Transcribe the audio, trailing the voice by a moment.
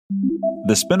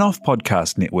The Spin-off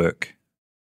Podcast Network.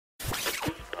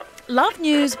 Love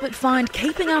news but find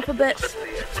keeping up a bit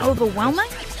overwhelming?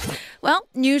 Well,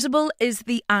 Newsable is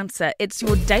the answer. It's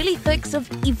your daily fix of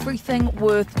everything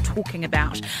worth talking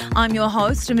about. I'm your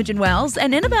host, Imogen Wells,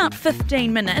 and in about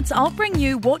 15 minutes, I'll bring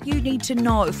you what you need to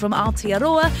know from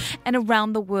Aotearoa and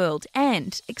around the world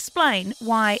and explain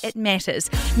why it matters.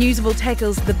 Newsable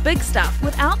tackles the big stuff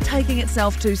without taking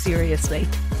itself too seriously.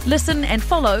 Listen and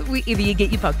follow wherever you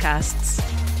get your podcasts.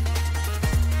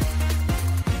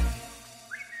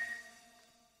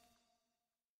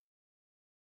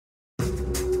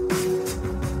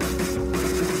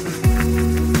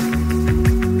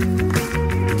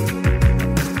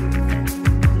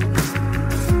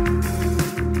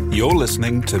 You're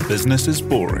listening to Business is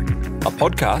Boring, a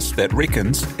podcast that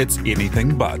reckons it's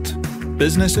anything but.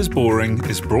 Business is Boring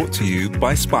is brought to you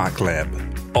by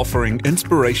SparkLab, offering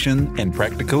inspiration and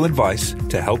practical advice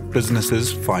to help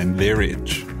businesses find their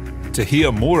edge. To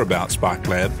hear more about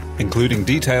SparkLab, including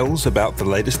details about the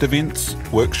latest events,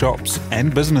 workshops,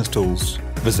 and business tools,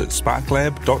 visit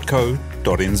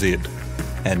sparklab.co.nz.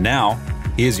 And now,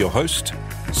 here's your host,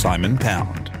 Simon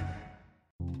Pound.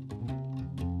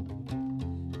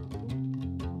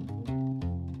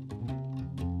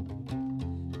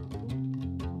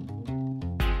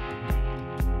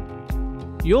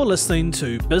 You're listening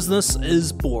to Business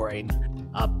is Boring,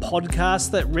 a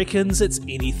podcast that reckons it's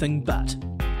anything but.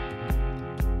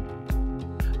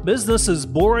 Business is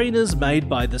Boring is made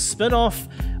by The Spin-off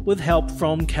with help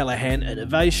from Callaghan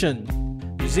Innovation,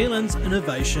 New Zealand's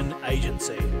innovation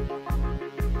agency.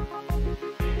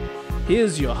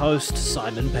 Here's your host,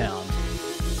 Simon Pound.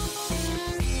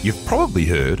 You've probably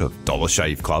heard of Dollar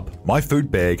Shave Club, My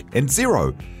Food Bag, and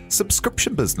Xero,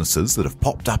 subscription businesses that have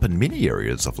popped up in many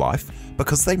areas of life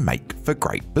because they make for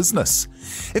great business.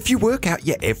 If you work out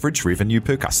your average revenue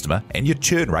per customer and your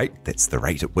churn rate, that's the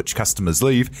rate at which customers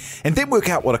leave, and then work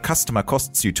out what a customer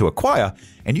costs you to acquire,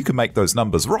 and you can make those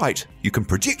numbers right, you can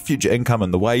project future income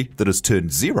in the way that has turned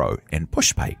Xero and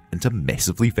Push Pay into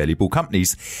massively valuable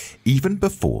companies, even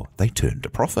before they turn to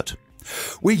profit.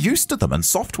 We're used to them in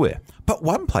software, but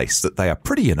one place that they are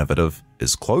pretty innovative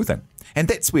is clothing. And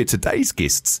that's where today's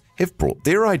guests have brought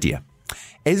their idea.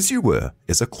 Asuwere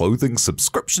is a clothing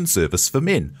subscription service for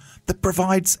men that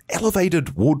provides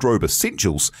elevated wardrobe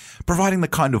essentials, providing the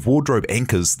kind of wardrobe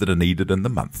anchors that are needed in the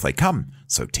month they come.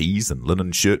 So tees and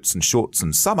linen shirts and shorts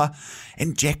in summer,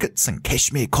 and jackets and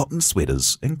cashmere cotton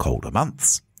sweaters in colder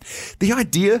months. The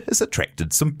idea has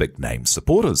attracted some big-name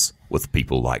supporters, with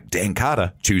people like Dan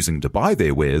Carter choosing to buy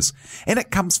their wares, and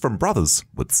it comes from brothers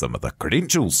with some of the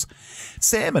credentials.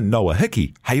 Sam and Noah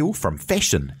Hickey hail from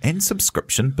fashion and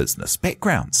subscription business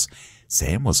backgrounds.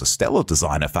 Sam was a stellar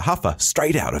designer for Huffer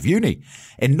straight out of uni,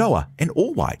 and Noah an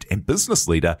all-white and business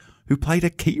leader who played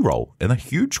a key role in the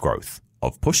huge growth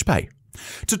of Push Pay.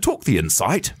 To talk the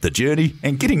insight, the journey,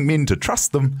 and getting men to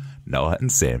trust them, Noah and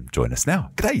Sam join us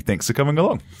now. G'day, thanks for coming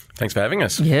along. Thanks for having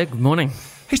us. Yeah, good morning.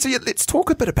 Hey, so let's talk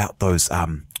a bit about those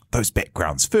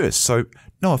backgrounds first. So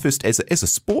Noah, first as a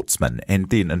sportsman, and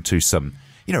then into some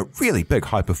really big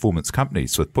high performance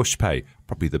companies with Push Pay,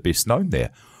 probably the best known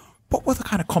there. What were the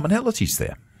kind of commonalities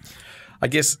there? I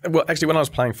guess, well, actually, when I was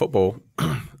playing football,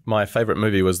 my favourite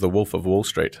movie was The Wolf of Wall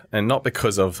Street, and not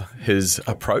because of his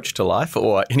approach to life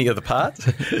or any of the parts.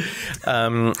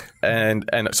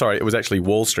 Sorry, it was actually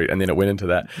Wall Street, and then it went into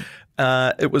that.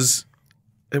 It was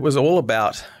all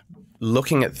about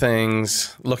looking at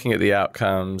things, looking at the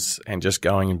outcomes, and just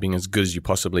going and being as good as you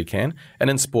possibly can.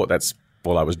 And in sport, that's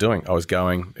all I was doing. I was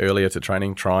going earlier to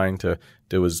training, trying to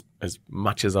do as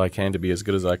much as I can to be as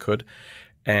good as I could.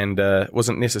 And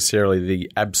wasn't necessarily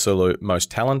the absolute most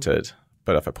talented,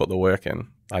 but if I put the work in,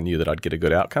 I knew that I'd get a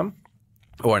good outcome,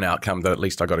 or an outcome that at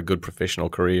least I got a good professional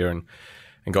career and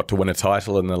got to win a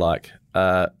title. And they're like,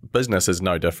 business is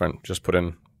no different. Just put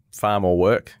in far more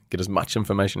work, get as much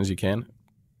information as you can,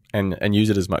 and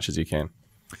use it as much as you can.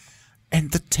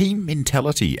 And the team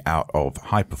mentality out of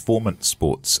high-performance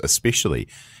sports especially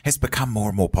has become more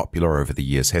and more popular over the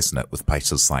years, hasn't it? With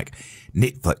places like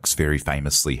Netflix very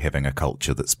famously having a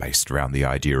culture that's based around the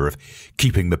idea of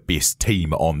keeping the best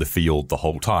team on the field the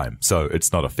whole time. So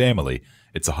it's not a family,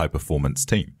 it's a high-performance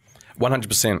team.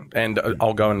 100%. And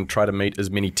I'll go and try to meet as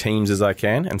many teams as I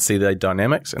can and see their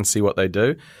dynamics and see what they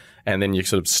do. And then you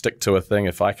sort of stick to a thing.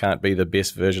 If I can't be the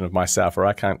best version of myself, or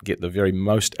I can't get the very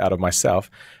most out of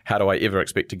myself, how do I ever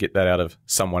expect to get that out of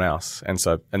someone else? And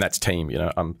that's team.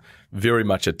 I'm very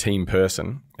much a team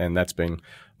person, and that's been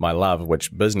my love,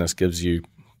 which business gives you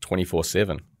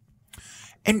 24/7.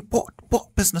 And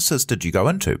what businesses did you go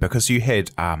into? Because you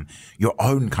had your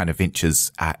own kind of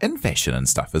ventures in fashion and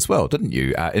stuff as well, didn't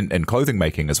you? In clothing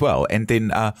making as well. And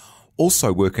then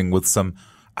also working with some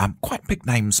quite big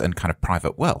names in kind of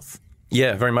private wealth.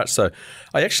 Yeah, very much so.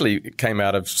 I actually came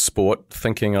out of sport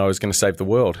thinking I was going to save the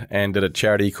world and did a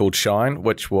charity called Shine,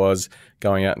 which was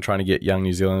going out and trying to get young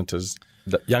New Zealanders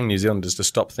to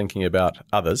stop thinking about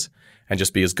others and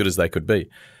just be as good as they could be.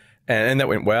 And that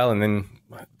went well. And then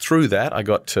through that, I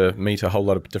got to meet a whole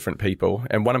lot of different people.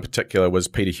 And one in particular was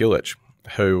Peter Hewlett,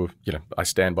 who, I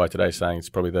stand by today saying it's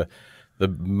probably the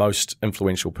most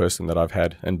influential person that I've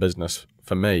had in business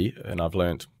for me, and I've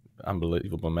learned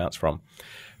unbelievable amounts from.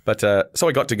 But so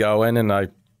I got to go in and I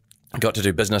got to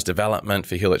do business development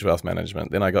for Hewlett Wealth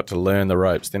Management. Then I got to learn the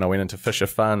ropes. Then I went into Fisher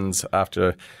Funds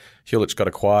after Hewlett's got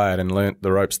acquired and learnt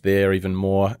the ropes there even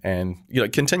more. And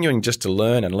continuing just to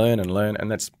learn and learn and learn.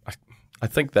 And I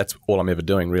think that's all I'm ever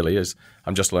doing really is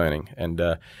I'm just learning and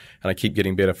I keep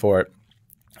getting better for it.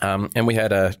 And we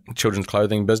had a children's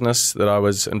clothing business that I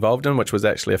was involved in, which was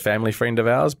actually a family friend of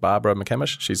ours, Barbara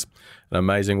McCamish. She's an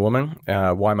amazing woman,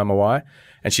 Why Mama Why,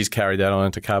 and she's carried that on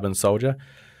into Carbon Soldier.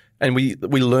 And we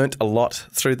learnt a lot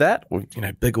through that.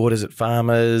 Big orders at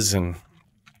farmers and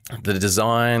the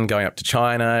design, going up to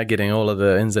China, getting all of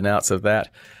the ins and outs of that.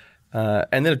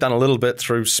 And then I've done a little bit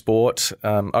through sport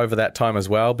over that time as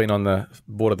well, been on the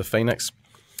board of the Phoenix,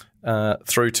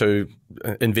 through to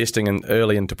investing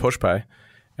early into Push Pay.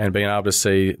 And being able to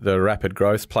see the rapid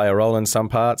growth play a role in some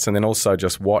parts, and then also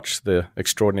just watch the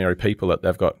extraordinary people that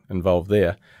they've got involved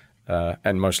there,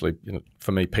 and mostly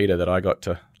for me, Peter, that I got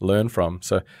to learn from.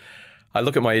 So I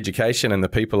look at my education and the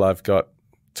people I've got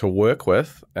to work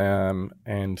with,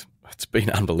 and it's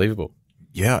been unbelievable.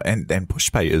 Yeah, and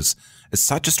PushPay is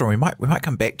such a story. We might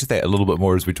come back to that a little bit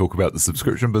more as we talk about the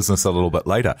subscription business a little bit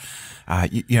later.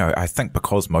 I think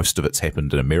because most of it's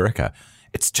happened in America,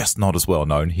 it's just not as well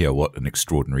known here what an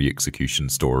extraordinary execution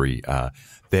story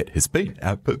that has been.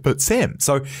 But Sam,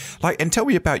 so and tell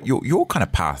me about your kind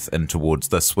of path in towards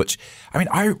this, which,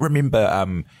 I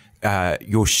remember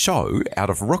your show out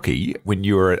of Rookie when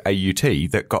you were at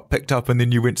AUT that got picked up and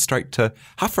then you went straight to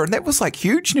Huffer, and that was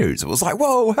huge news. It was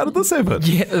whoa, how did this happen?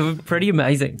 Yeah, it was pretty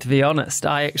amazing, to be honest.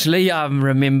 I actually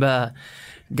remember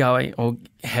going or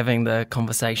having the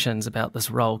conversations about this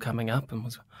role coming up and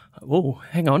was, whoa,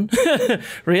 hang on,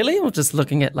 really? I was just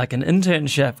looking at an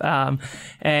internship.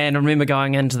 And I remember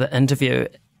going into the interview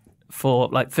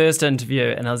for first interview,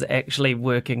 and I was actually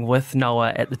working with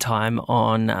Noah at the time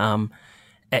on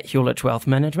at Hewlett Wealth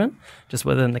Management, just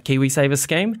within the KiwiSaver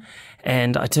scheme.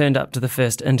 And I turned up to the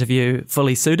first interview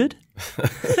fully suited.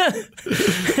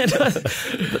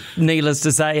 Needless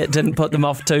to say, it didn't put them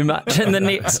off too much. In the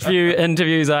next few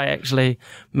interviews, I actually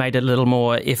made a little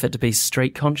more effort to be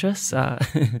street conscious.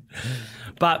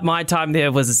 But my time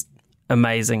there was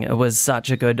amazing. It was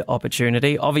such a good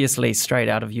opportunity. Obviously, straight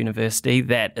out of university,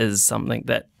 that is something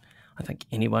that I think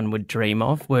anyone would dream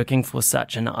of, working for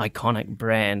such an iconic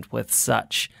brand with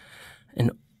such an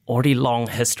already long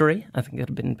history. I think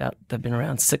they've been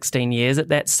around 16 years at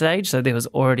that stage, so there was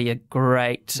already a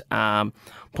great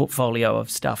portfolio of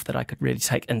stuff that I could really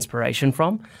take inspiration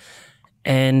from.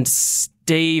 And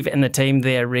Steve and the team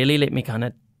there really let me kind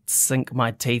of sink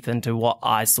my teeth into what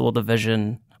I saw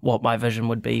what my vision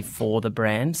would be for the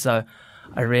brand. So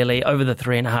I really, over the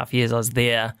 3.5 years I was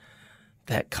there,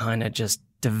 that kind of just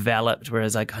developed,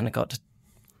 whereas I kind of got to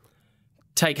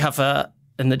take Huffer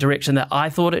in the direction that I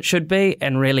thought it should be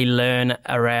and really learn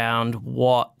around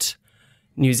what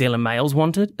New Zealand males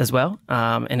wanted as well.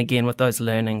 And again, with those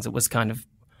learnings, it was kind of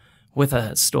with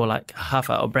a store like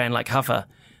Huffer or brand like Huffer,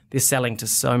 they're selling to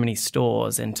so many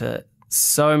stores and to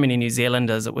so many New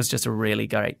Zealanders. It was just a really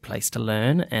great place to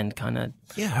learn and kind of...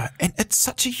 Yeah, and it's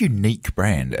such a unique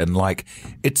brand, and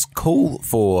it's cool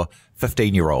for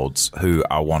 15-year-olds who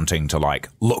are wanting to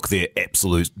look their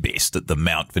absolute best at the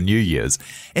Mount for New Year's,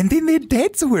 and then their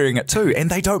dads are wearing it too, and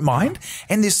they don't mind.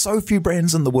 And there's so few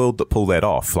brands in the world that pull that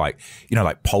off.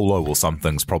 Polo or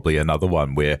something's probably another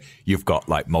one where you've got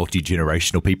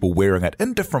multi-generational people wearing it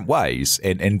in different ways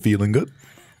and feeling good.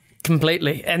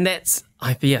 Completely, and that's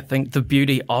I think the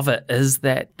beauty of it is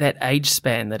that age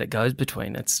span that it goes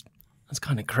between. It's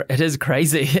kind of it is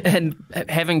crazy, and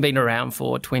having been around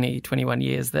for 21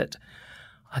 years, that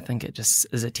I think it just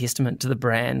is a testament to the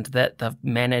brand that they've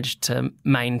managed to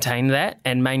maintain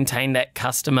that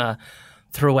customer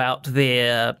throughout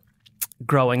their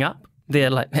growing up,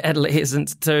 their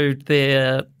adolescence to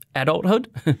their adulthood.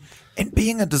 And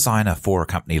being a designer for a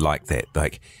company like that,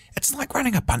 like it's like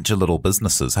running a bunch of little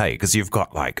businesses, hey, because you've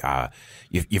got like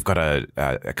you've got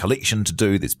a collection to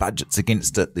do. There's budgets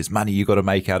against it. There's money you got to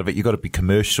make out of it. You got to be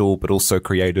commercial, but also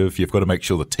creative. You've got to make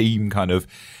sure the team kind of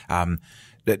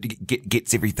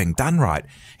gets everything done right,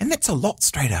 and that's a lot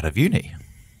straight out of uni.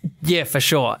 Yeah, for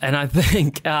sure. And I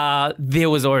think there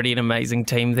was already an amazing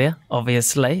team there,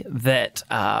 obviously, that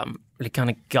really kind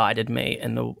of guided me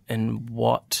in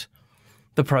what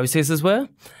the processes were.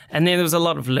 And then there was a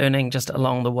lot of learning just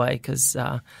along the way because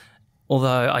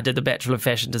although I did the Bachelor of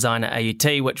Fashion Design at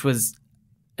AUT, which was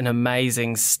an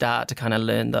amazing start to kind of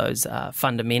learn those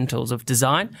fundamentals of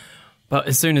design, but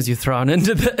as soon as you're thrown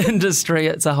into the industry,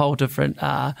 it's a whole different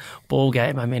ball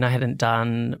game. I mean, I hadn't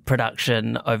done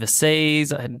production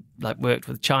overseas. I had worked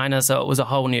with China, so it was a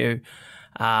whole new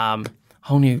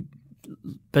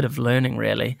bit of learning,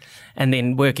 really. And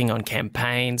then working on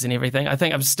campaigns and everything. I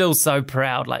think I'm still so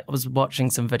proud. Like, I was watching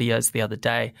some videos the other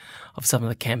day of some of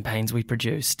the campaigns we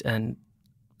produced, and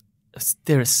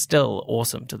they're still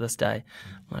awesome to this day.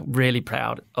 I'm really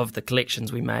proud of the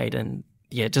collections we made, and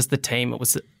yeah, just the team. It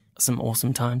was some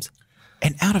awesome times.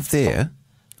 And out of there,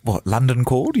 what, London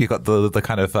called? You got the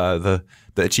kind of the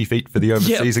itchy feet for the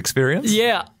overseas experience?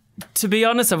 Yeah. To be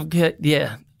honest, I've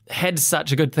had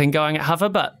such a good thing going at Hover,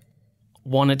 but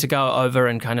wanted to go over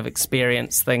and kind of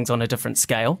experience things on a different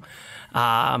scale.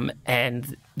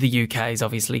 And the UK is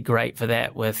obviously great for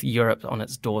that, with Europe on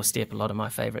its doorstep. A lot of my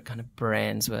favourite kind of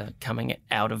brands were coming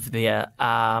out of there.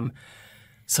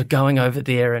 So going over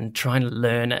there and trying to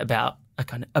learn about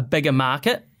a bigger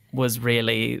market was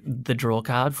really the draw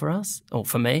card for us, or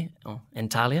for me,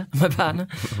 and Talia, my partner.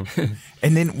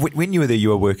 And then when you were there, you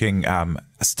were working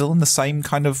still in the same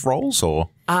kind of roles, or?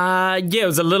 Yeah, it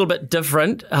was a little bit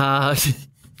different.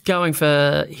 Going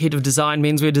for head of design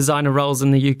means we're designer roles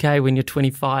in the UK when you're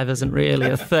 25 isn't really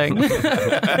a thing.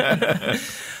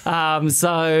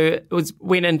 So it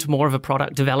went into more of a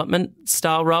product development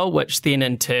style role, which then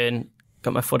in turn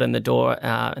got my foot in the door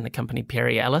in the company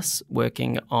Perry Ellis,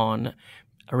 working on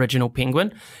Original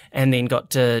Penguin, and then got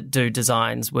to do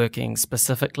designs working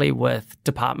specifically with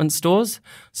department stores.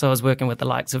 So I was working with the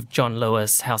likes of John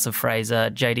Lewis, House of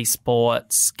Fraser, JD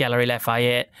Sports, Gallery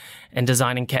Lafayette, and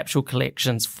designing capsule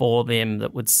collections for them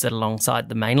that would sit alongside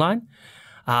the mainline.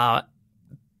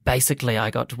 Basically, I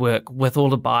got to work with all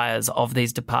the buyers of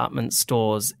these department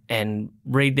stores and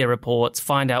read their reports,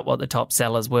 find out what the top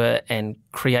sellers were, and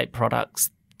create products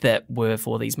that were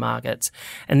for these markets.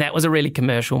 And that was a really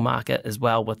commercial market as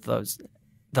well, with those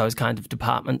kind of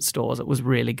department stores. It was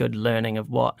really good learning of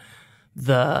what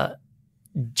the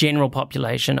general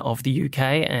population of the UK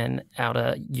and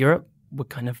outer Europe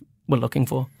were looking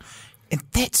for. And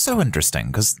that's so interesting,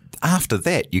 because after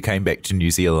that you came back to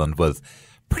New Zealand with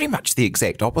pretty much the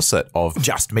exact opposite of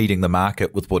just meeting the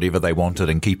market with whatever they wanted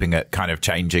and keeping it kind of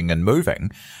changing and moving,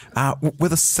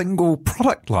 with a single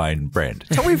product line brand.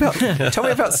 Tell me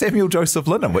about Samuel Joseph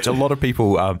Linen, which a lot of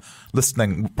people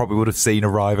listening probably would have seen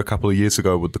arrive a couple of years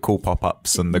ago with the cool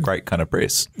pop-ups and the great kind of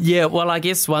press. Yeah, well, I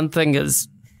guess one thing is,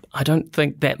 I don't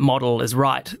think that model is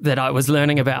right that I was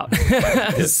learning about.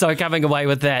 So coming away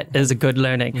with that is a good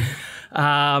learning.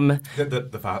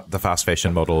 The fast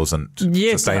fashion model isn't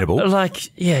sustainable.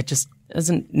 Just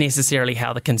isn't necessarily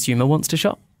how the consumer wants to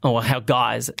shop, or how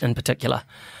guys in particular.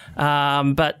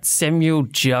 But Samuel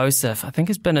Joseph, I think,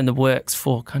 has been in the works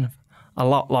for kind of a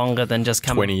lot longer than just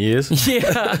 20 years.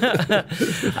 Yeah.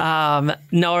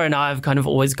 Noah and I have kind of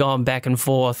always gone back and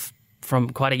forth from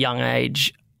quite a young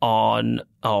age on,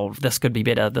 this could be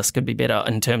better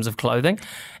in terms of clothing.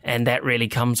 And that really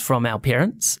comes from our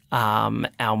parents.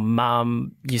 Our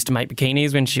mum used to make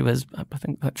bikinis when she was, I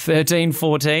think, 13,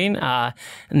 14. And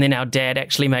then our dad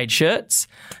actually made shirts.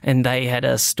 And they had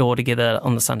a store together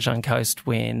on the Sunshine Coast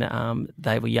when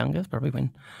they were younger, probably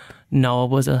when Noah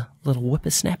was a little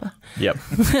whippersnapper. Yep.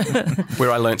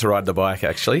 Where I learnt to ride the bike,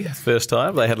 actually, first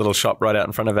time. They had a little shop right out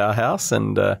in front of our house,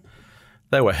 and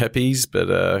they were hippies,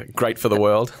 but great for the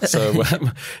world. So,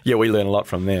 we learn a lot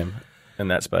from them in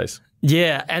that space.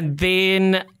 Yeah, and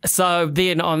then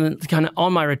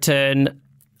on my return,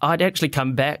 I'd actually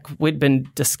come back. We'd been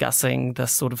discussing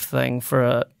this sort of thing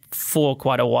for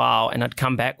quite a while, and I'd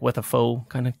come back with a full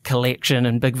kind of collection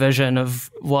and big vision of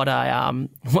what I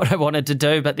wanted to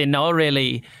do. But then Noah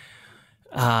really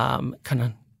kind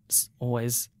of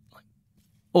always.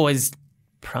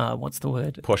 What's the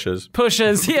word? Pushes,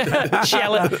 yeah.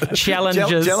 Challenges.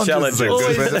 Challenges. He's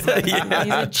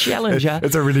a challenger.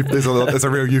 It's a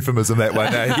real euphemism, that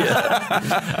one.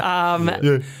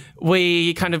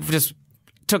 We kind of just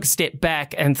took a step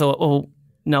back and thought, well,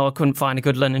 Noah couldn't find a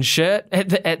good linen shirt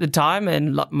at the time,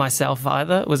 and myself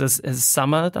either. It was his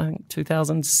summer, I think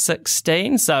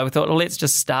 2016. So we thought, well, let's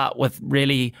just start with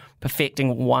really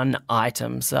perfecting one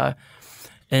item. So,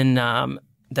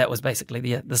 that was basically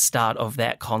the start of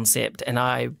that concept. And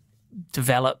I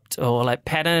developed or like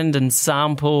patterned and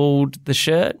sampled the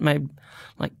shirt, made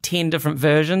like 10 different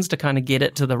versions to kind of get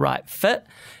it to the right fit.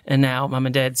 And now Mum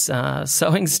and Dad's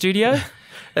sewing studio.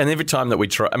 And every time that we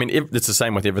try, I mean, it's the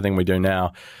same with everything we do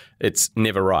now. It's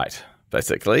never right,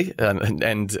 basically.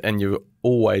 And you're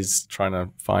always trying to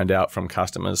find out from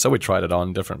customers. So we tried it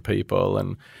on different people.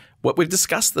 And we've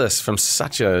discussed this from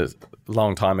such a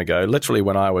long time ago. Literally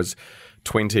when I was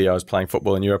 20, I was playing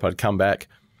football in Europe. I'd come back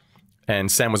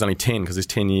and Sam was only 10 because there's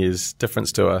 10 years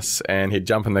difference to us. And he'd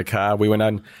jump in the car. We went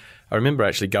on. I remember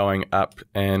actually going up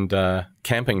and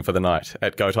camping for the night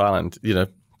at Goat Island,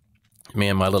 me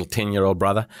and my little 10-year-old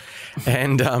brother,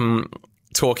 and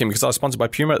talking because I was sponsored by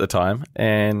Puma at the time,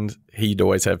 and he'd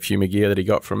always have Puma gear that he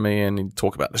got from me, and he'd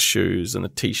talk about the shoes and the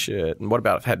T-shirt, and what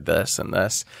about I've had this and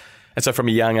this. And so from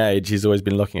a young age, he's always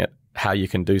been looking at how you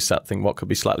can do something, what could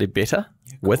be slightly better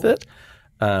with it.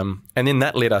 And then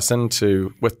that led us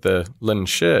into, with the linen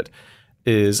shirt,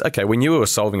 is, okay, we knew we were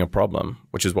solving a problem,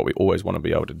 which is what we always want to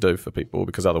be able to do for people,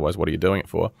 because otherwise what are you doing it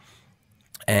for?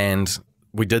 And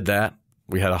we did that.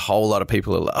 We had a whole lot of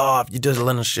people who were like, oh, if you did a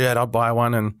linen shirt, I'll buy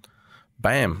one. And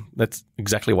bam, that's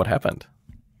exactly what happened.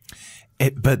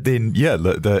 But then,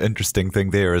 the interesting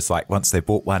thing there is like once they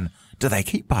bought one, do they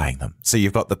keep buying them? So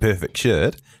you've got the perfect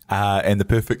shirt and the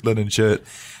perfect linen shirt.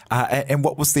 And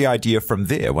what was the idea from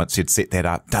there once you'd set that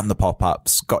up, done the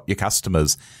pop-ups, got your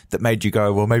customers, that made you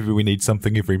go, well, maybe we need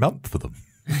something every month for them?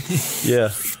 Yeah.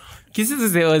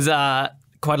 Because there was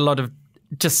quite a lot of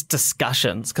just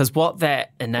discussions, because what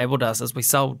that enabled us is we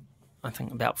sold, I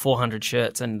think, about 400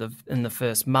 shirts in the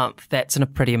first month. That's in a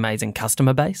pretty amazing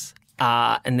customer base.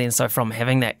 And then so from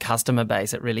having that customer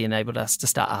base, it really enabled us to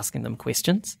start asking them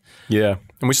questions. Yeah.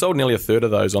 And we sold nearly a third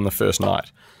of those on the first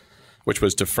night, which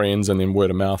was to friends and then word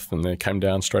of mouth. And they came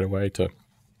down straight away to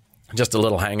just a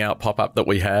little hangout pop-up that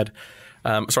we had.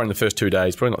 In the first 2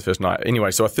 days, probably not the first night.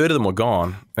 Anyway, so a third of them were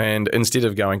gone. And instead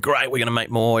of going, great, we're going to make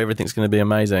more, everything's going to be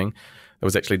amazing, it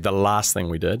was actually the last thing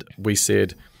we did. We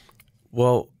said,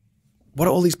 well, what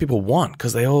do all these people want?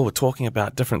 Because they all were talking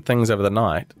about different things over the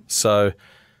night. So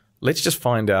let's just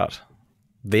find out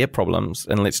their problems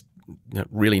and let's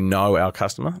really know our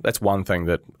customer. That's one thing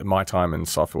that my time in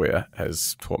software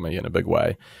has taught me in a big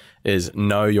way, is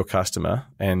know your customer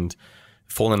and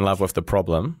fall in love with the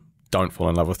problem. Don't fall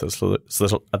in love with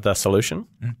the solution.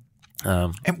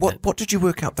 And what did you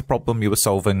work out the problem you were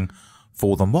solving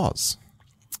for them was?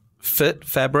 Fit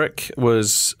fabric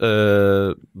was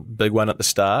a big one at the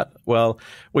start. Well,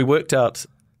 we worked out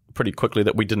pretty quickly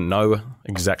that we didn't know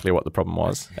exactly what the problem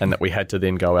was, and that we had to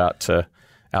then go out to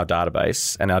our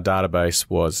database. And our database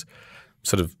was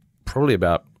sort of probably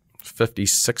about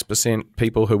 56%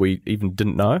 people who we even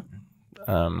didn't know,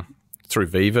 through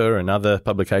Viva and other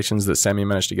publications that Sammy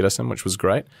managed to get us in, which was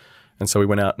great. And so we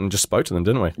went out and just spoke to them,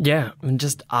 didn't we? Yeah, and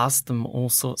just asked them all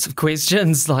sorts of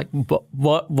questions like,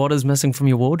 what is missing from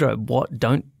your wardrobe? What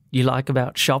don't you like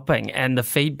about shopping? And the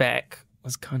feedback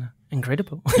was kind of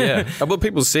incredible. Yeah. Well,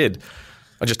 people said,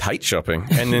 I just hate shopping.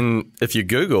 And then if you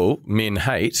Google men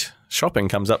hate, shopping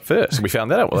comes up first. We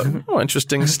found that out. We're like, oh,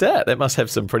 interesting stat. That must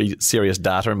have some pretty serious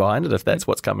data behind it if that's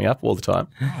what's coming up all the time.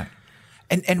 Right.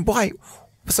 And why?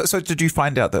 So did you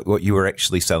find out that what you were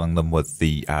actually selling them with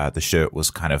the shirt was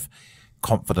kind of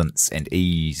confidence and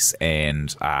ease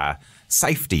and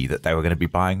safety, that they were going to be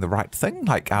buying the right thing?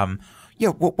 Like,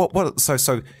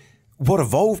 what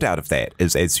evolved out of that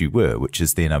is As You Were, which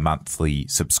is then a monthly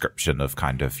subscription of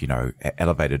kind of,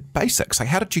 elevated basics. Like,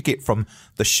 how did you get from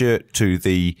the shirt to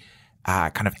the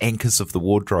kind of anchors of the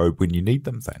wardrobe when you need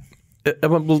them thing?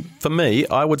 Well, for me,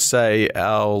 I would say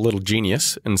our little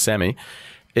genius in Sammy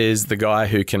is the guy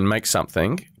who can make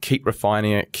something, keep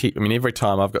refining it, every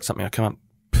time I've got something, I come up,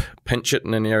 pinch it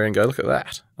in an area and go, look at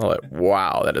that. I'm like,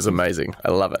 wow, that is amazing.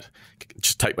 I love it.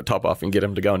 Just take my top off and get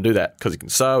him to go and do that, because he can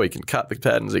sew, he can cut the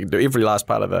patterns, he can do every last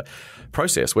part of the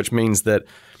process, which means that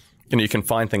you can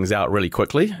find things out really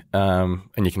quickly, and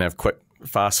you can have quick,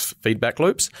 fast feedback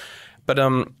loops. But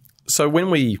so when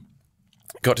we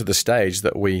got to the stage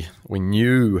that we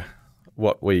knew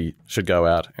what we should go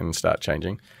out and start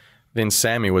changing, then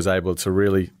Sammy was able to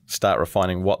really start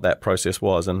refining what that process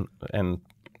was and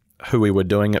who we were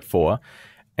doing it for.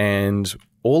 And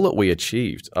all that we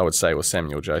achieved, I would say, was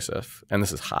Samuel Joseph, and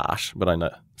this is harsh, but I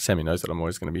know Sammy knows that I'm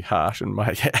always going to be harsh in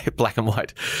my black and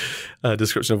white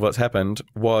description of what's happened,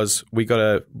 was we got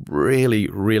a really,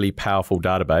 really powerful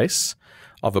database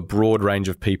of a broad range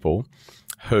of people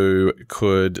who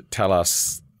could tell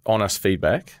us honest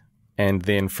feedback, and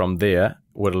then from there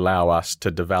would allow us to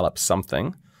develop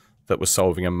something that was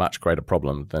solving a much greater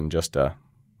problem than just a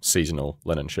seasonal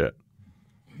linen shirt.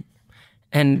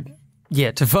 And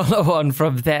yeah, to follow on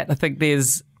from that, I think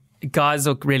there's guys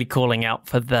are really calling out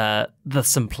for the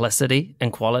simplicity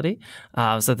and quality.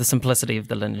 So the simplicity of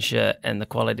the linen shirt and the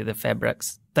quality of the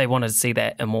fabrics, they want to see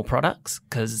that in more products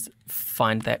because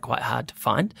find that quite hard to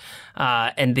find.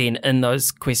 And then in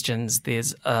those questions,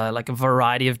 there's like a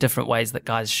variety of different ways that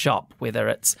guys shop, whether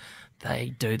it's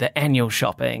they do the annual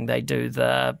shopping, they do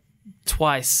the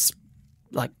twice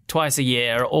a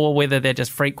year, or whether they're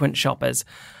just frequent shoppers.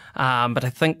 But I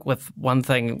think with one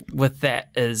thing with that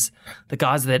is the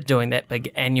guys that are doing that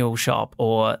big annual shop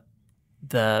or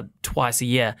the twice a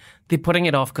year, they're putting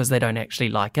it off because they don't actually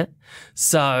like it.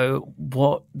 So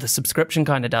what the subscription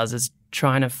kind of does is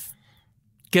trying to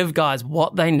give guys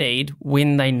what they need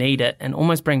when they need it and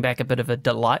almost bring back a bit of a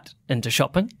delight into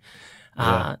shopping.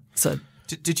 So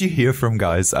Did you hear from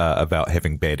guys about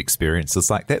having bad experiences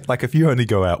like that? Like if you only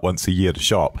go out once a year to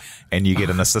shop and you get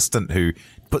an assistant who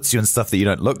puts you in stuff that you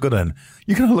don't look good in,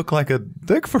 you're going to look like a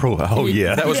dick for a whole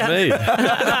year. That was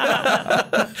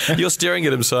me. You're staring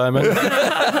at him, Simon.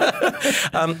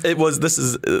 This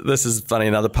is funny.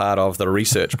 Another part of the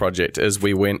research project is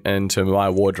we went into my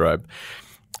wardrobe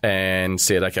and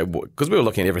said, okay, because we were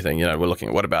looking at everything, we're looking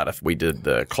at what about if we did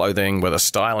the clothing with a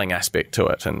styling aspect to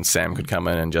it, and Sam could come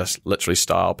in and just literally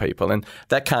style people. And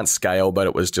that can't scale, but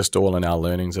it was just all in our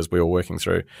learnings as we were working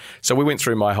through. So we went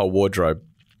through my whole wardrobe,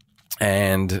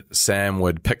 and Sam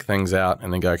would pick things out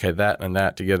and then go, okay, that and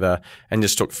that together, and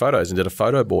just took photos and did a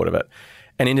photo board of it,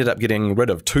 and ended up getting rid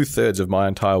of 2/3 of my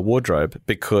entire wardrobe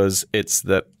because it's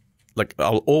that. Like,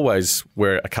 I'll always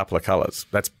wear a couple of colours.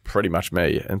 That's pretty much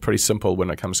me, and pretty simple when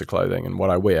it comes to clothing and what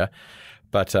I wear.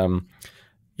 But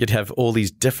you'd have all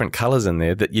these different colours in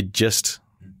there that you just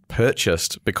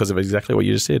purchased because of exactly what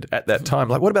you just said at that time.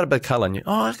 Like, what about a bit of colour? And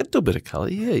I could do a bit of colour.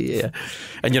 Yeah.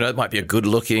 And, it might be a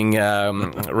good-looking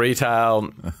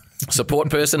retail support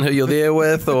person who you're there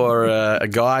with, or a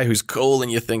guy who's cool, and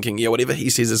you're thinking, whatever he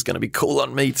says is going to be cool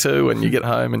on me too. And you get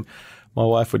home and my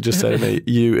wife would just say to me,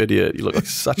 "You idiot! You look like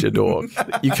such a dork.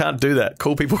 You can't do that.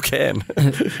 Cool people can."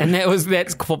 And that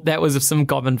was some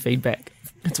common feedback.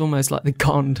 It's almost like the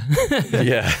conned.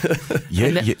 Yeah.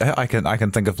 I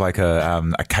can think of like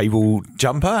a cable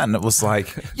jumper, and it was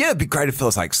like, it'd be great if it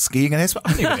was like skiing in Asuwere.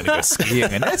 I'm never going to go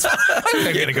skiing in Asuwere. I'm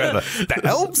never going to go to the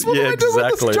Alps. What do I do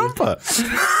with this jumper?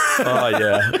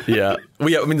 Oh yeah.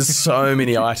 Well, I mean, there's so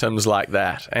many items like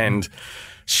that, and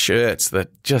shirts that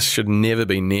just should never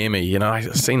be near me.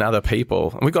 I've seen other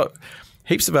people. And we've got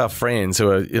heaps of our friends who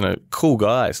are, cool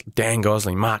guys. Dan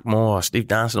Gosling, Mark Moore, Steve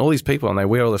Darnson, all these people, and they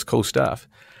wear all this cool stuff.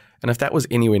 And if that was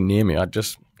anywhere near me, I'd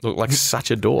just look like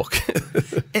such a dork.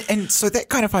 and so that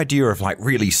kind of idea of like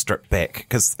really stripped back,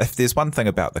 because if there's one thing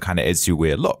about the kind of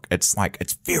Asuwere look, it's like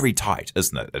it's very tight,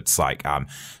 isn't it? It's like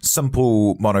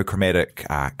simple monochromatic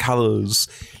colours,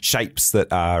 shapes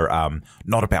that are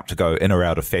not about to go in or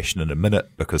out of fashion in a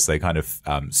minute because they kind of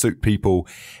suit people,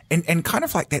 and kind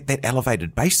of like that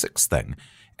elevated basics thing.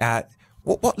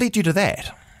 What led you to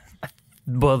that?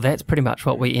 Well, that's pretty much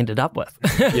what we ended up with.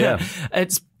 Yeah.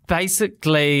 It's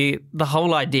basically, the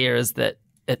whole idea is that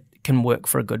it can work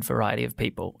for a good variety of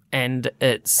people, and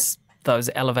it's those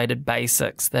elevated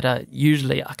basics that are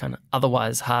usually kind of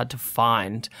otherwise hard to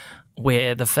find,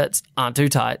 where the fits aren't too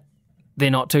tight,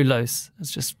 they're not too loose.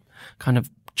 It's just kind of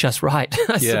just right,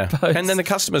 I suppose. And then the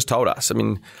customers told us. I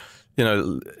mean,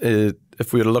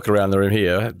 if we were to look around the room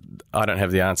here, I don't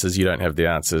have the answers, you don't have the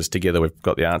answers. Together we've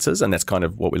got the answers, and that's kind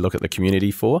of what we look at the community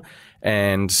for.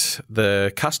 And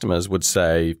the customers would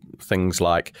say things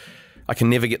like, I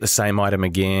can never get the same item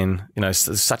again.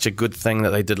 It's such a good thing that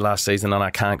they did last season and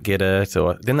I can't get it.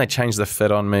 Or then they change the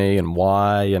fit on me, and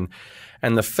why.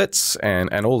 And the fits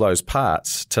and all those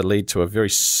parts to lead to a very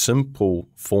simple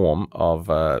form of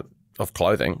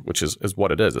clothing, which is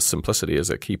what it is. The simplicity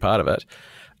is a key part of it.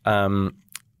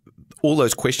 All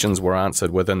those questions were answered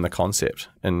within the concept,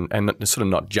 and sort of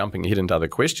not jumping ahead into other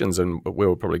questions and where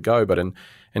we'll probably go. But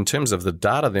in terms of the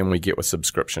data then we get with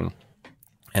subscription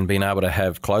and being able to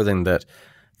have clothing that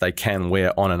they can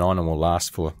wear on and will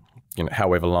last for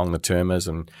however long the term is.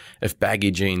 And if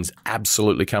baggy jeans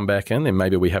absolutely come back in, then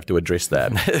maybe we have to address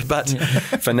that. But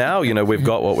for now, we've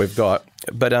got what we've got.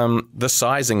 But the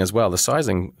sizing as well, the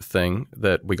sizing thing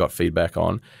that we got feedback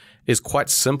on is quite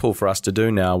simple for us to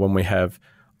do now when we have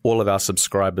all of our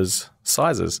subscribers'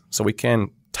 sizes. So we can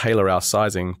tailor our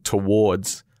sizing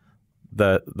towards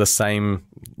the same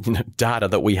data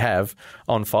that we have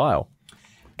on file.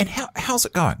 And how's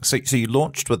it going? So you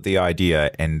launched with the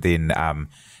idea, and then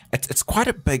it's quite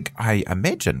a big, I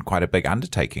imagine, quite a big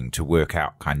undertaking to work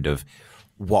out kind of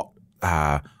what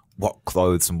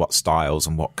clothes and what styles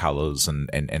and what colours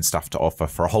and stuff to offer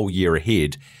for a whole year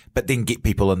ahead, but then get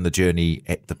people in the journey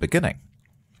at the beginning.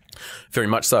 Very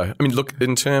much so. I mean, look,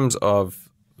 in terms of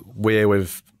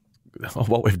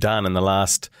what we've done in the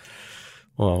last,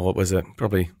 well, what was it?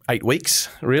 Probably 8 weeks,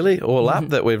 really, all up,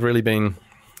 that we've really been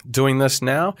doing this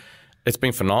now. It's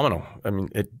been phenomenal. I mean,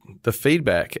 the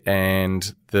feedback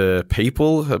and the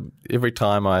people, every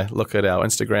time I look at our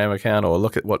Instagram account or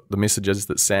look at what the messages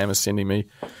that Sam is sending me,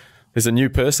 there's a new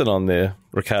person on there,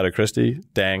 Ricardo Christie,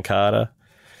 Dan Carter,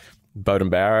 Bowden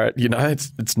Barrett,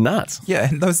 it's nuts. Yeah,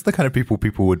 and those are the kind of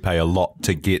people would pay a lot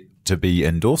to get to be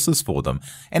endorsers for them.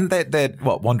 And they're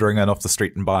wandering in off the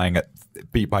street and buying it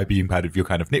by being part of your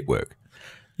kind of network.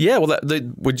 Yeah, well,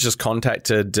 we just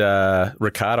contacted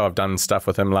Ricardo. I've done stuff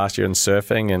with him last year in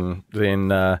surfing, and then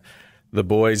the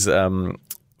boys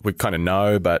we kind of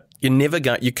know, but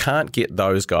you can't get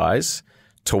those guys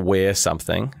to wear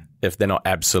something if they're not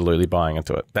absolutely buying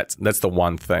into it. That's the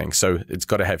one thing. So it's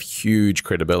got to have huge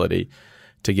credibility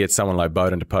to get someone like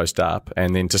Bowden to post up,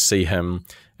 and then to see him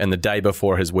in the day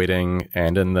before his wedding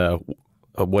and in the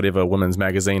whatever women's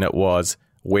magazine it was,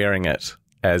 wearing it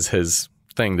as his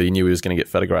thing that he knew he was going to get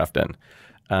photographed in.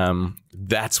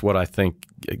 That's what I think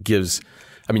gives.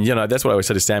 I mean, that's what I always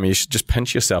say to Sammy. You should just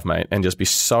pinch yourself, mate, and just be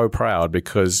so proud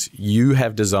because you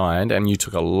have designed, and you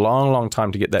took a long, long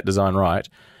time to get that design right,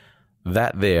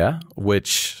 that there,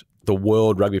 which the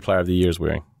World Rugby Player of the Year is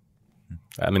wearing.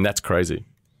 I mean, that's crazy.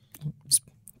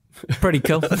 Pretty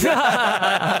cool.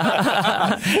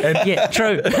 Yeah,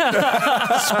 true.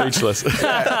 Speechless.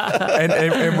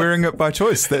 and wearing it by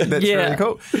choice. That's really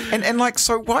cool. And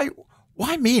so why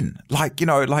men? I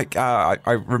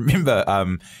remember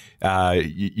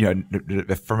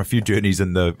from a few journeys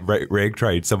in the rag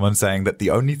trade, someone saying that the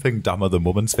only thing dumber than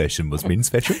women's fashion was men's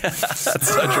fashion. That's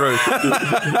so true.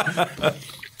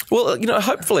 Well,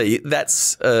 hopefully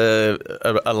that's a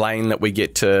lane that we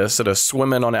get to sort of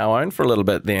swim in on our own for a little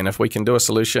bit then. If we can do a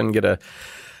solution, get a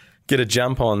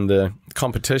jump on the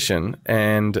competition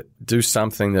and do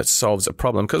something that solves a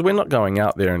problem. Because we're not going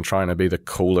out there and trying to be the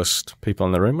coolest people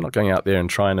in the room. We're not going out there and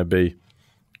trying to be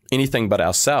anything but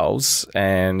ourselves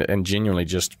and genuinely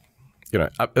just,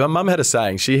 my mum had a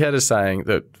saying. She had a saying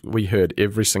that we heard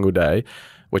every single day,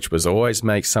 which was always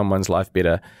make someone's life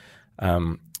better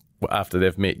after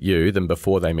they've met you than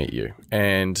before they met you.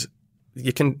 And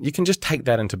you can just take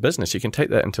that into business. You can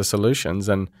take that into solutions.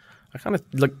 And I kind of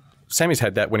look, Sammy's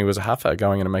had that when he was a huffer,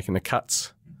 going in and making the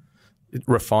cuts,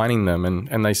 refining them,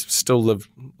 and they still live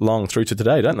long through to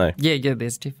today, don't they? Yeah.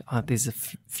 There's a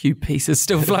few pieces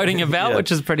still floating about,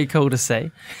 which is pretty cool to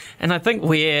see. And I think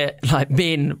we're like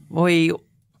men, we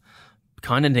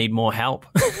kind of need more help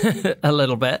a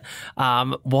little bit.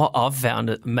 What I've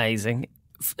found amazing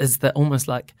is that almost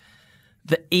like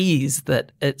the ease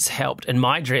that it's helped in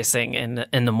my dressing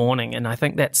in the morning. And I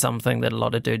think that's something that a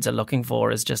lot of dudes are looking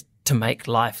for, is just to make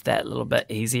life that little bit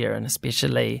easier, and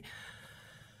especially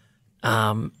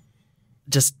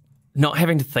just not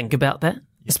having to think about that.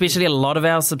 Especially a lot of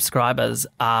our subscribers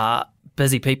are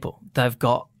busy people. They've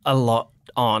got a lot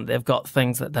on. They've got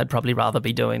things that they'd probably rather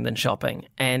be doing than shopping.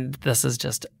 And this is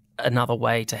just another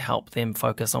way to help them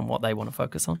focus on what they want to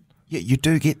focus on. Yeah, you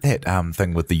do get that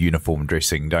thing with the uniform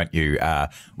dressing, don't you?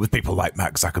 With people like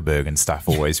Mark Zuckerberg and stuff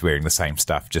always wearing the same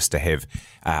stuff just to have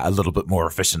a little bit more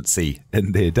efficiency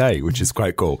in their day, which is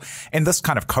quite cool. And this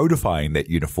kind of codifying that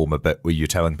uniform a bit, where you're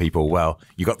telling people, well,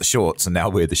 you got the shorts and now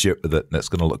wear the shirt with it and it's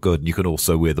going to look good. And you can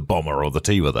also wear the bomber or the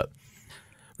tee with it.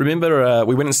 Remember,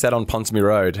 we went and sat on Ponsonby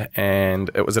Road,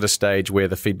 and it was at a stage where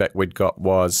the feedback we'd got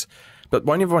was, but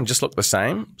won't everyone just look the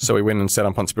same? So we went and sat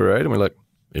on Ponsonby Road, and we're like,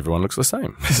 everyone looks the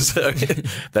same. So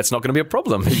that's not going to be a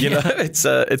problem. It's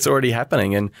already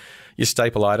happening, and your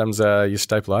staple items are your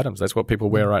staple items. That's what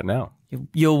people wear right now.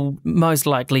 You'll most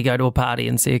likely go to a party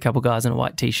and see a couple guys in a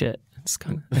white t-shirt.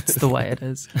 It's the way it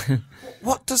is.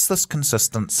 What does this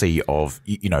consistency of,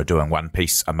 doing one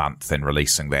piece a month and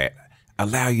releasing that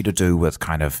allow you to do with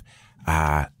kind of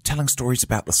telling stories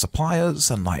about the suppliers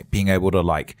and like being able to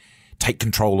like take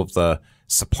control of the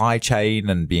supply chain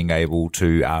and being able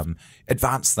to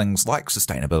advance things like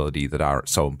sustainability that are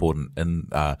so important in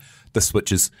this,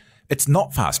 which is, it's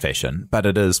not fast fashion, but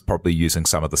it is probably using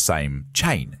some of the same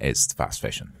chain as fast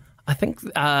fashion. I think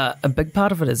a big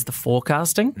part of it is the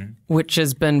forecasting, which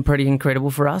has been pretty incredible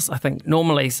for us. I think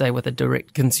normally, say with a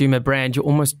direct consumer brand,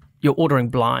 you're ordering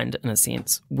blind in a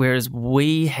sense, whereas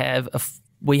we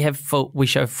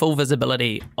show full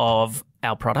visibility of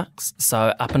our products.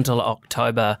 So up until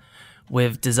October,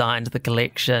 we've designed the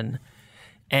collection,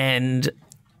 and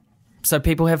so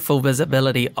people have full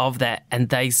visibility of that, and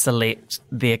they select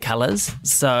their colours.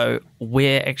 So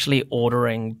we're actually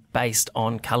ordering based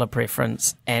on colour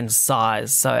preference and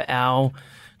size. So our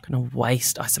kind of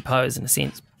waste, I suppose, in a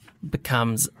sense,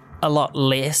 becomes a lot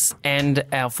less, and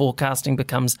our forecasting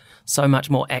becomes so much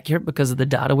more accurate because of the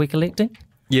data we're collecting.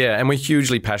 Yeah, and we're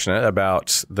hugely passionate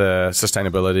about the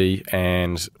sustainability.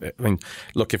 And I mean,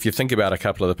 look, if you think about a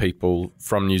couple of the people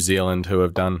from New Zealand who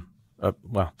have done,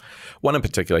 one in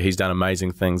particular, he's done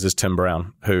amazing things, is Tim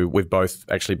Brown, who we've both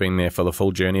actually been there for the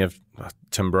full journey of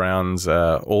Tim Brown's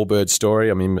Allbirds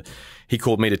story. I mean, he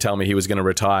called me to tell me he was going to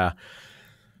retire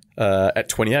at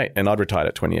 28, and I'd retired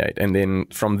at 28. And then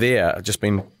from there, I've just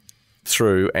been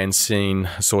through and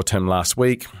saw Tim last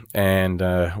week, and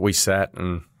we sat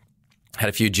and had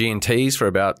a few G&Ts for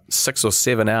about 6 or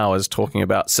 7 hours talking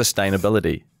about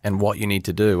sustainability and what you need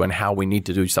to do and how we need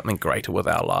to do something greater with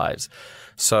our lives.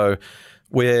 So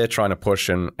we're trying to push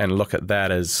and look at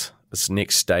that as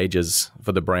next stages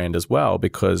for the brand as well,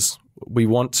 because we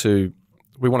want to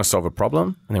solve a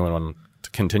problem, and then we want to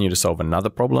continue to solve another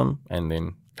problem, and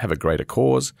then have a greater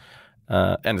cause.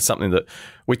 And it's something that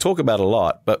we talk about a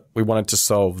lot, but we wanted to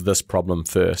solve this problem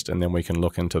first, and then we can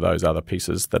look into those other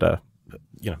pieces that are,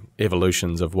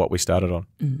 evolutions of what we started on.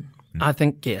 I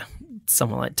think,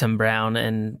 someone like Tim Brown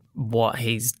and what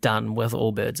he's done with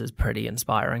Allbirds is pretty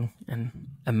inspiring and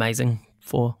amazing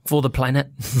for the planet.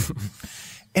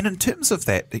 And in terms of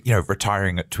that,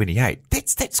 retiring at 28,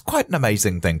 that's quite an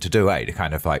amazing thing to do, to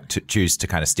kind of like to choose to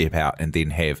kind of step out and then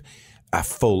have a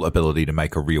full ability to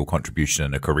make a real contribution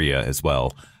in a career as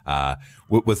well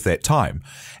with that time.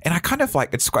 And I kind of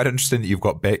it's quite interesting that you've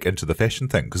got back into the fashion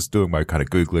thing, because doing my kind of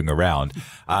Googling around,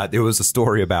 there was a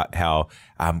story about how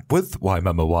with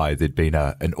Waimama Wai, there'd been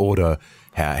an order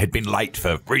had been late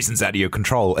for reasons out of your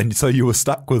control. And so you were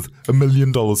stuck with $1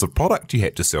 million of product you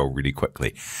had to sell really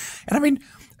quickly. And I mean,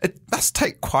 it must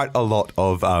take quite a lot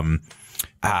of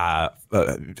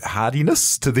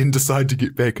hardiness to then decide to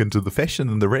get back into the fashion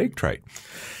and the rag trade.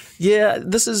 Yeah,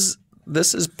 this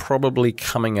is probably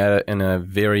coming at it in a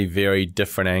very, very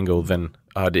different angle than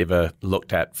I'd ever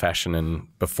looked at fashion in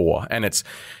before. And it's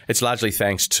largely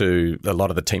thanks to a lot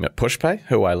of the team at Push Pay,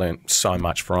 who I learned so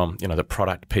much from, the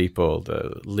product people,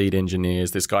 the lead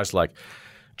engineers. There's guys like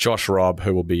Josh Robb,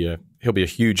 who he'll be a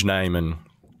huge name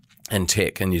in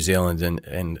tech in New Zealand,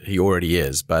 and he already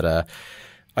is. But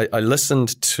I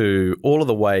listened to all of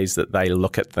the ways that they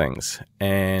look at things,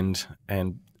 and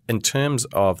in terms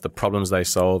of the problems they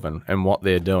solve and what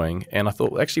they're doing. And I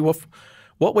thought, actually,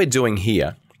 what we're doing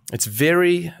here, it's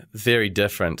very, very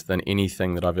different than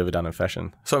anything that I've ever done in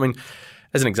fashion. So, I mean,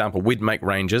 as an example, we'd make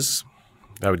ranges.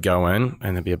 They would go in,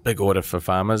 and there'd be a big order for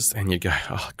farmers, and you'd go,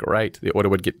 oh, great. The order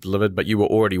would get delivered, but you were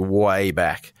already way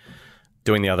back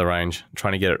doing the other range,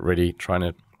 trying to get it ready, trying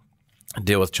to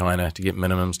deal with China to get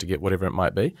minimums, to get whatever it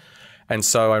might be. And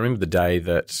so I remember the day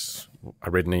that I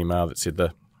read an email that said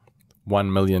the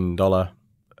 $1 million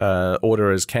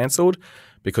order is cancelled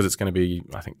because it's going to be,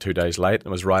 I think, 2 days late. It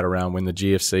was right around when the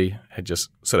GFC had just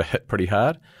sort of hit pretty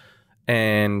hard.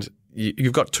 And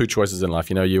you've got two choices in life.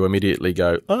 You immediately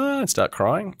go, and start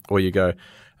crying, or you go,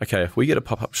 okay, if we get a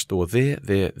pop-up store there,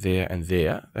 and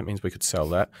there, that means we could sell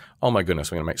that. Oh my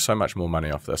goodness, we're going to make so much more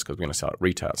money off this because we're going to sell it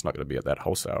retail. It's not going to be at that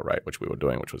wholesale rate, which we were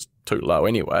doing, which was too low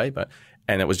anyway.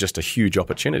 And it was just a huge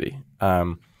opportunity.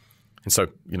 And so,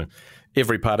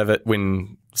 every part of it,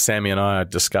 when Sammy and I are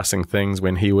discussing things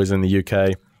when he was in the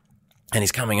UK, and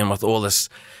he's coming in with all this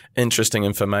interesting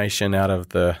information out of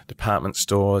the department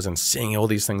stores and seeing all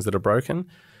these things that are broken,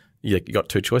 you got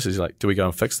two choices. You're like, do we go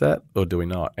and fix that or do we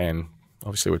not? And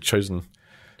obviously we've chosen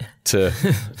to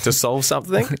solve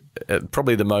something.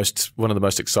 Probably one of the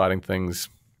most exciting things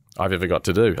I've ever got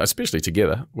to do, especially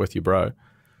together with your bro.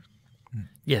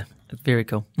 Yeah, very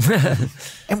cool.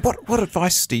 And what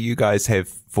advice do you guys have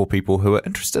for people who are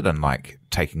interested in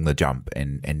taking the jump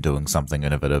and doing something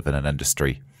innovative in an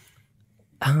industry?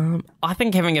 I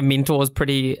think having a mentor is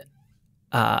pretty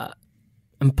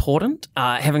important.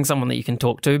 Having someone that you can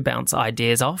talk to, bounce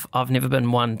ideas off. I've never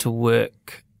been one to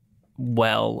work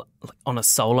well on a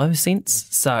solo sense.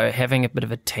 So having a bit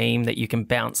of a team that you can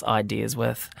bounce ideas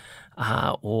with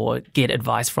or get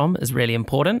advice from is really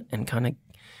important and kind of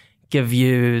give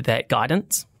you that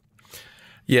guidance.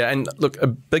 Yeah, and look, a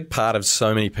big part of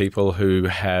so many people who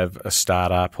have a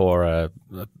startup or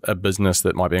a business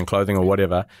that might be in clothing or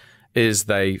whatever is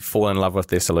they fall in love with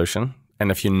their solution. And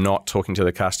if you're not talking to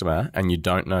the customer and you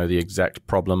don't know the exact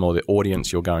problem or the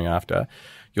audience you're going after,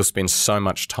 you'll spend so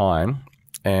much time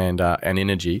and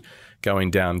energy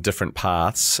going down different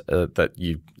paths that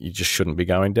you just shouldn't be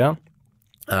going down.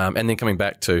 And then coming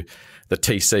back to the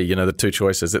TC, the two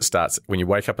choices, it starts when you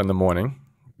wake up in the morning.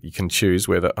 You can choose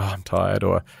whether, I'm tired,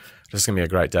 or this is going to be a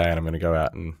great day and I'm going to go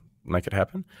out and make it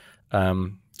happen.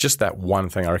 Just that one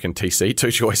thing, I reckon, TC, two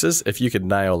choices. If you could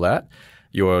nail that,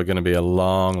 you're going to be a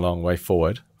long, long way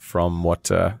forward from what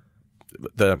the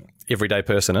everyday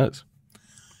person is.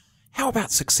 How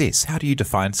about success? How do you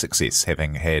define success,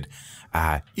 having had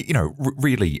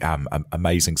really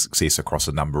amazing success across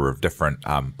a number of different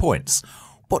points?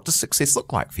 What does success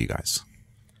look like for you guys?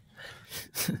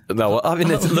 No, I mean,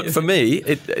 look, for me,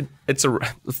 it's a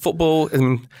football,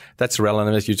 and that's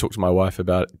relevant. As you talk to my wife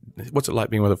about what's it like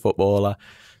being with a footballer,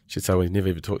 she'd say, well, he never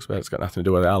even talks about it. It's got nothing to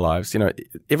do with our lives.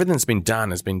 Everything that's been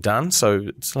done has been done. So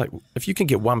it's like if you can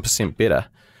get 1% better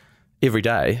every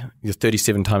day, you're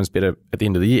 37 times better at the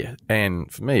end of the year.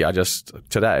 And for me,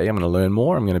 today, I'm going to learn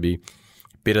more. I'm going to be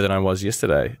better than I was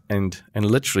yesterday. And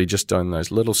literally just doing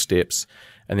those little steps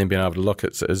and then being able to look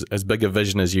at as big a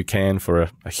vision as you can for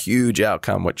a huge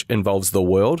outcome, which involves the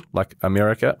world, like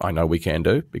America. I know we can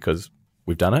do because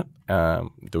we've done it,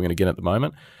 doing it again at the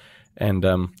moment. And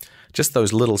just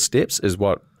those little steps is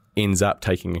what ends up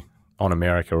taking on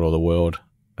America or the world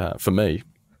for me.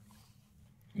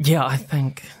 Yeah, I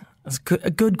think it's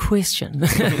a good question.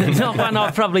 Not one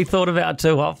I've probably thought about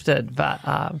too often, but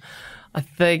I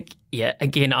think,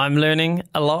 again, I'm learning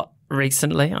a lot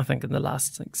recently. I think in the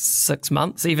last 6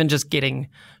 months, even just getting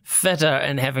fitter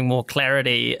and having more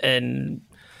clarity in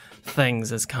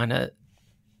things is kind of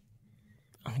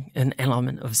an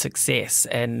element of success.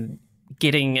 And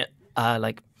getting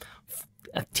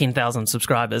 10,000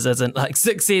 subscribers isn't like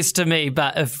success to me,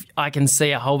 but if I can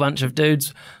see a whole bunch of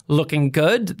dudes looking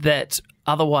good that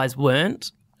otherwise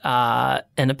weren't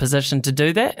in a position to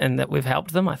do that and that we've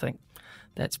helped them, I think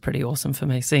that's pretty awesome for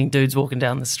me, seeing dudes walking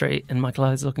down the street in my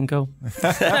clothes looking cool.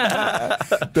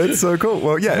 That's so cool.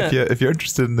 Well, yeah, if you're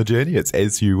interested in the journey, it's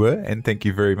As You Were. And thank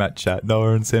you very much,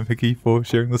 Noah and Sam Hickey, for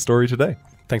sharing the story today.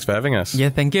 Thanks for having us. Yeah,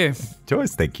 thank you.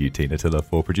 Joyce, thank you, Tina Tiller,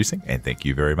 for producing. And thank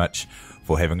you very much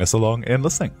for having us along and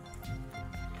listening.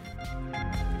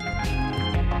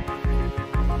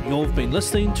 You've been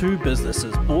listening to Business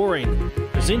is Boring,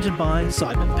 presented by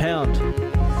Simon Pound.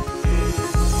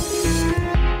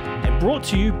 And brought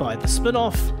to you by The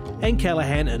Spin-Off and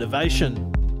Callaghan Innovation.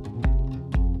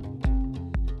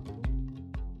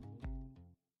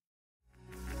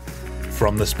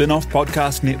 From the Spin-Off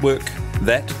Podcast Network,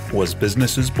 that was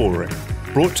Business is Boring,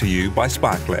 brought to you by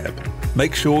SparkLab.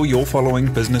 Make sure you're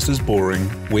following Business is Boring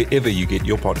wherever you get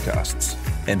your podcasts.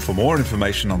 And for more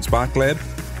information on SparkLab,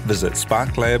 visit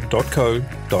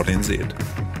sparklab.co.nz.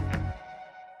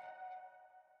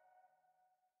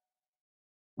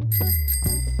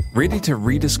 Ready to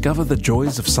rediscover the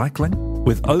joys of cycling?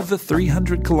 With over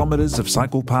 300 kilometres of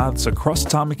cycle paths across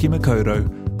Tamaki Makaurau,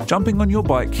 jumping on your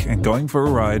bike and going for a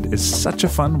ride is such a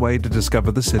fun way to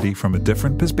discover the city from a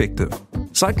different perspective.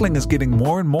 Cycling is getting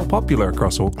more and more popular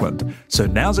across Auckland, so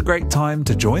now's a great time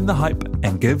to join the hype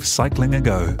and give cycling a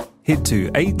go. Head to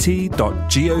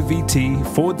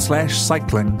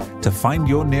at.govt/cycling to find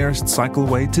your nearest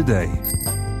cycleway today.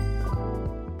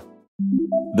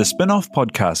 The Spin-Off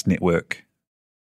Podcast Network.